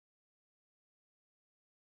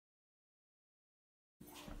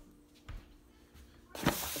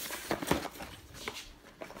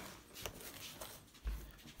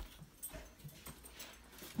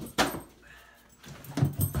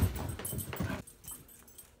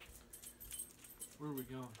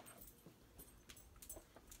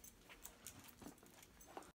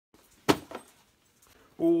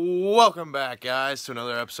Welcome back, guys, to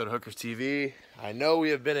another episode of Hookers TV. I know we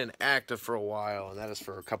have been inactive for a while, and that is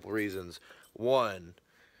for a couple reasons. One,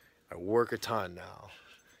 I work a ton now.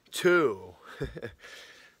 Two,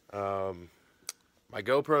 my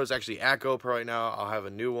GoPro is actually at GoPro right now. I'll have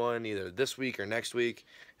a new one either this week or next week,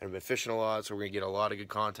 and I've been fishing a lot, so we're going to get a lot of good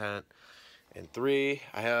content. And three,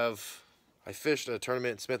 I fished a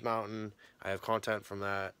tournament in Smith Mountain. I have content from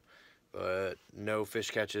that, but no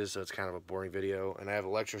fish catches, so it's kind of a boring video. And I have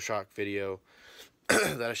an electroshock video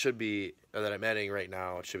that I'm editing right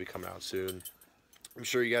now. It should be coming out soon. I'm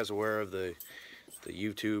sure you guys are aware of the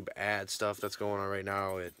YouTube ad stuff that's going on right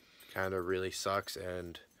now. It kind of really sucks,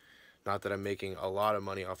 and not that I'm making a lot of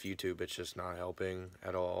money off YouTube, it's just not helping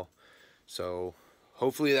at all. So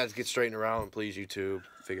hopefully that gets straightened around. Please, YouTube,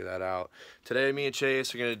 figure that out. Today, me and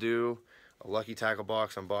Chase are going to do a Lucky Tackle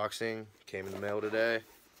Box unboxing. Came in the mail today.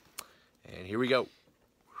 And here we go.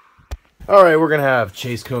 All right, we're going to have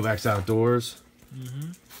ChaseKovacsOutdoors.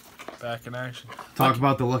 Back in action. Talk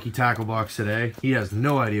about the Lucky Tackle Box today. He has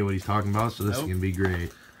no idea what he's talking about, so this is going to be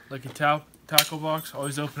great. Lucky Tackle Box.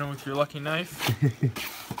 Always open it with your lucky knife.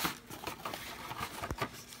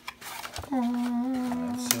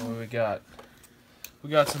 Let's see what we got. We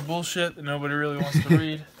got some bullshit that nobody really wants to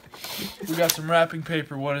read. We got some wrapping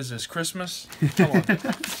paper. What is this? Christmas? Come on.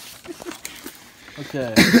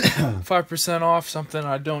 Okay. 5% off, something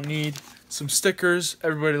I don't need. Some stickers.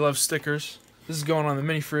 Everybody loves stickers. This is going on the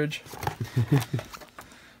mini fridge.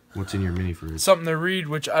 What's in your mini fridge? Something to read,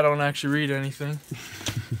 which I don't actually read anything.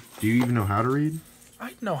 Do you even know how to read?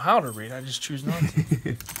 I know how to read. I just choose not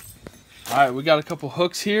to. Alright, we got a couple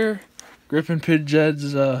hooks here. Grip and Pin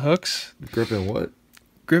Edge hooks. Grip and what?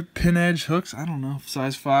 Grip Pin Edge hooks. I don't know.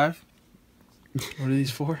 Size 5. What are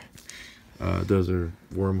these for? Those are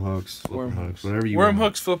worm hooks, worm hooks, whatever you want. Worm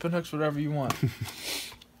hooks, flipping hooks, whatever you want.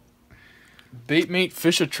 Baitmate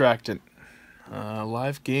fish attractant.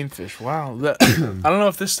 Live game fish. Wow. I don't know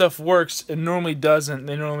if this stuff works. It normally doesn't.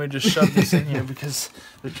 They normally just shove this in here because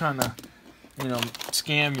they're trying to,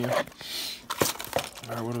 scam you.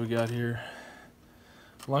 All right, what do we got here?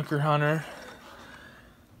 Lunker Hunter.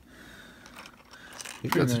 I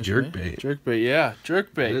think that's a jerkbait. Jerkbait, yeah.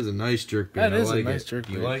 Jerkbait. It is a nice jerkbait. That is a nice jerkbait.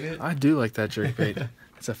 You like it? I do like that jerkbait.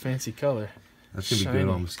 It's a fancy color. That's going to be good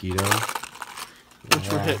on mosquito.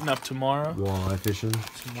 Which we're hitting up tomorrow. Walleye fishing.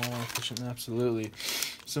 Some walleye fishing, absolutely.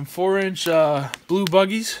 Some 4-inch blue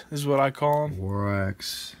buggies is what I call them.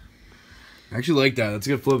 Borax. I actually like that. That's a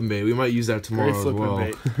good flipping bait. We might use that tomorrow as well.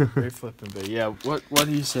 Great flipping bait. Great flipping bait. Yeah, what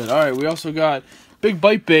he said. All right, we also got big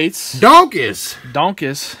bite baits.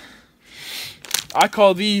 Donkus. I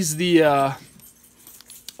call these the,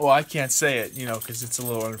 well, I can't say it, because it's a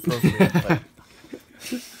little inappropriate. But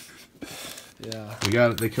yeah.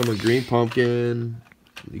 They come with green pumpkin.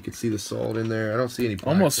 You can see the salt in there. I don't see any black.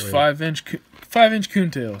 Almost 5-inch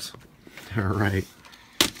coontails. All right.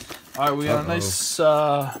 All right, we got a nice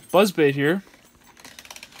buzzbait here.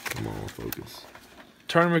 Come on, focus.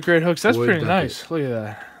 Tournament grade hooks. That's pretty nice. Look at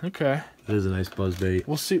that. Okay. That is a nice buzzbait.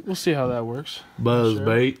 We'll see how that works.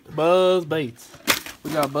 Buzzbait. Sure. Buzzbaits.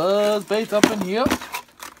 We got buzzbaits up in here.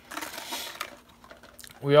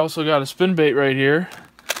 We also got a spin bait right here.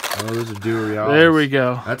 Oh, there's a Dureal. There we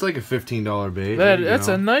go. That's like a $15 bait. That's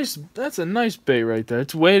a nice bait right there.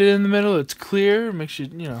 It's weighted in the middle. It's clear. Makes you,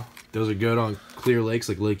 Those are good on clear lakes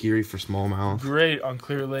like Lake Erie for smallmouth. Great on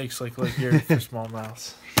clear lakes like Lake Erie for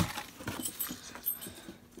smallmouths.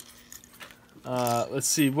 Let's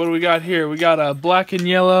see. What do we got here? We got a black and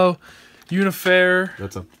yellow Unifair.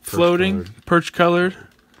 That's a floating perch colored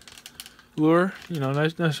lure.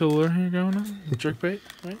 Nice little lure here going on. Jerkbait,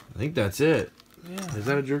 right? I think that's it. Yeah. Is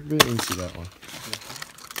that a jerkbait? Let me see that one.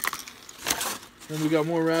 Then we got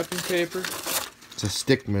more wrapping paper. It's a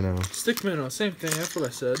stick minnow. Stick minnow, same thing. That's what I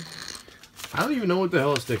said. I don't even know what the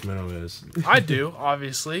hell a stick minnow is. I do,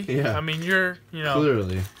 obviously. Yeah. I mean, you're,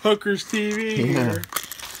 clearly. Hookers TV. Yeah.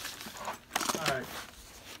 All right.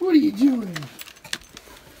 What are you doing?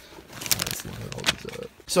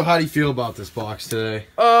 So how do you feel about this box today?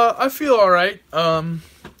 I feel all right.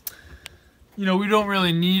 We don't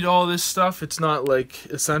really need all this stuff. It's not like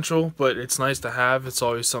essential, but it's nice to have. It's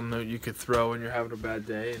always something that you could throw when you're having a bad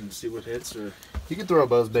day and see what hits. Or you can throw a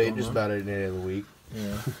buzzbait just about any day of the week.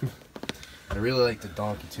 Yeah. I really like the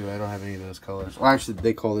donkey too. I don't have any of those colors. Well, actually,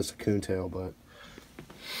 they call this a coontail, but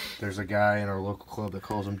there's a guy in our local club that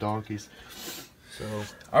calls them donkeys. So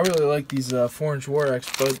I really like these 4-inch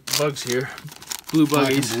Warex bugs here. Blue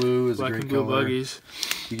buggies. Black and blue is a great color. Buggies.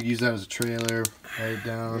 You could use that as a trailer, write it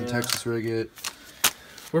down, Texas rig it.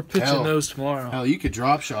 We're pitching those tomorrow. Hell, you could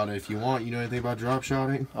drop shot it if you want. You know anything about drop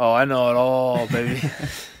shotting? Oh, I know it all, baby.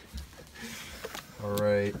 All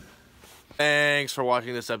right. Thanks for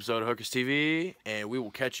watching this episode of Hookers TV, and we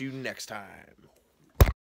will catch you next time.